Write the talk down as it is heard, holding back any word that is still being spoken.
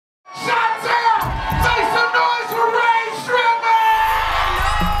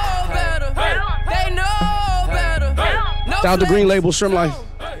Shout out to Green Label, Shrimp Life.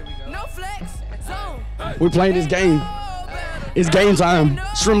 We're playing this game. It's game time.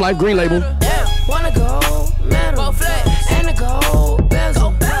 Shrimp Life, Green Label. Wanna go metal and a gold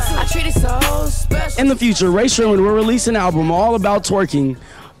bezel. I treat it so special. In the future, Rae Sremmurd will release an album all about twerking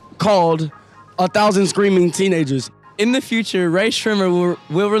called 1,000 Screaming Teenagers. In the future, Rae Sremmurd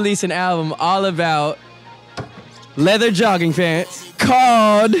will release an album all about leather jogging pants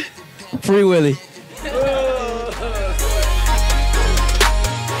called Free Willy.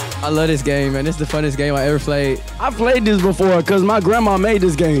 I love this game, man. This is the funnest game I ever played. I played this before because my grandma made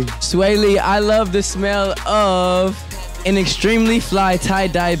this game. Swae, I love the smell of an extremely fly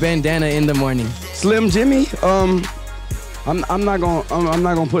tie-dye bandana in the morning. Slim Jxmmi, I'm not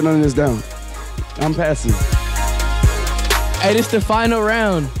gonna put none of this down. I'm passing. Hey, this the final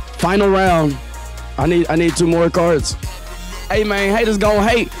round. Final round. I need 2 more cards. Hey man, haters gonna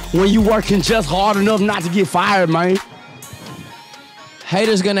hate when you working just hard enough not to get fired, man.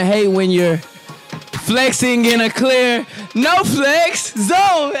 Haters gonna hate when you're flexing in a clear no flex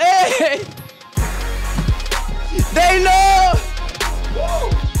zone. Hey, they know.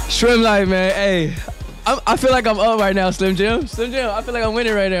 Shrimp Life, man. Hey, I feel like I'm up right now, Slim Jim. Slim Jim, I feel like I'm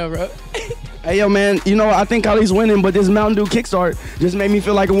winning right now, bro. Hey yo, man. You know I think Kali's winning, but this Mountain Dew kickstart just made me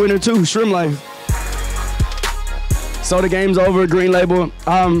feel like a winner too. Shrimp Life. So the game's over, Green Label.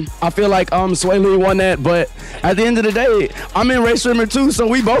 I feel like Swae won that, but at the end of the day, I'm in Rae Sremmurd too, so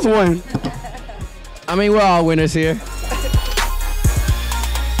we both won. I mean, we're all winners here.